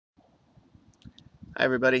Hi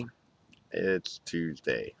everybody, it's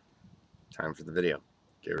Tuesday. Time for the video.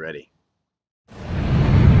 Get ready.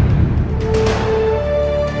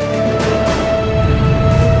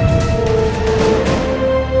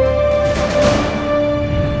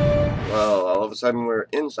 Well, all of a sudden we're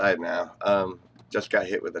inside now. Just got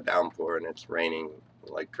hit with a downpour and it's raining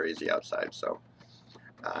like crazy outside, so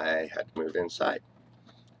I had to move inside.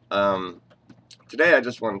 Today I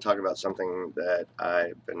just want to talk about something that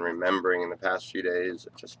I've been remembering in the past few days.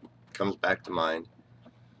 It just comes back to mind.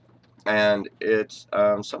 And it's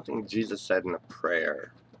something Jesus said in a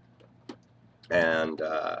prayer. And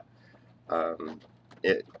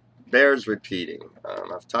it bears repeating.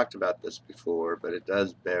 I've talked about this before, but it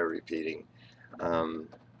does bear repeating.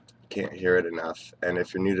 Can't hear it enough. And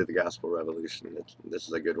if you're new to the Gospel Revolution, this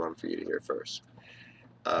is a good one for you to hear first.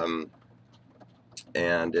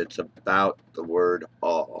 And it's about the word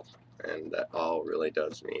all, and that all really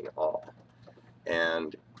does mean all.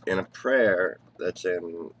 And in a prayer that's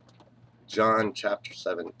in John chapter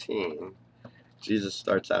 17, Jesus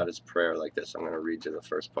starts out his prayer like this. I'm going to read you the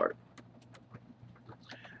first part.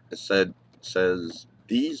 It says,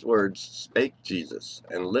 "These words spake Jesus,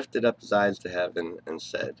 and lifted up his eyes to heaven, and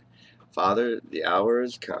said, Father, the hour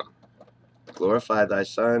is come. Glorify thy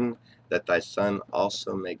Son, that thy Son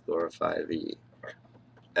also may glorify thee,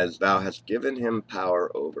 as thou hast given him power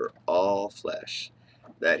over all flesh,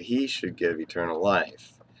 that he should give eternal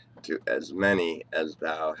life to as many as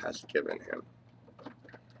thou hast given him."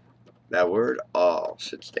 That word all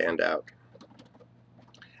should stand out.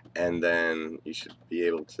 And then you should be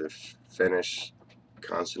able to finish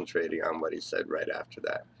concentrating on what he said right after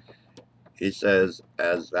that. He says,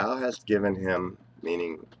 "As thou hast given him,"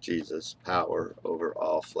 meaning Jesus, "power over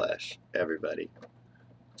all flesh," everybody,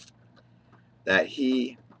 "that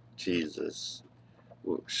he," Jesus,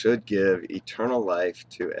 "should give eternal life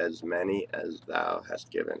to as many as thou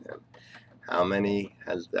hast given him." How many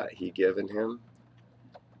has that he given him?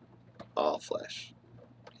 All flesh.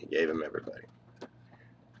 He gave him everybody.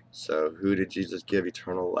 So who did Jesus give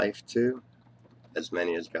eternal life to? As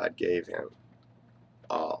many as God gave him.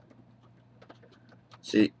 All.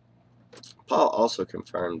 See, Paul also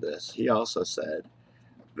confirmed this. He also said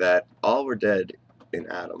that all were dead in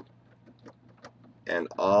Adam, and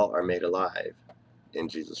all are made alive in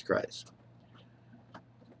Jesus Christ.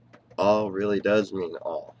 All really does mean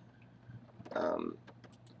all.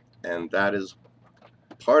 And that is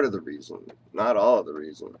part of the reason, not all of the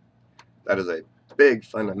reason, that is a big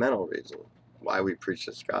fundamental reason why we preach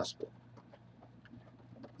this gospel.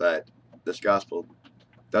 But this gospel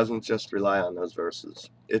doesn't just rely on those verses.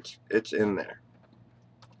 It's in there.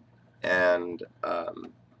 And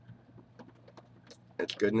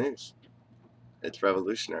it's good news. It's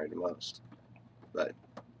revolutionary to most. But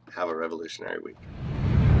have a revolutionary week.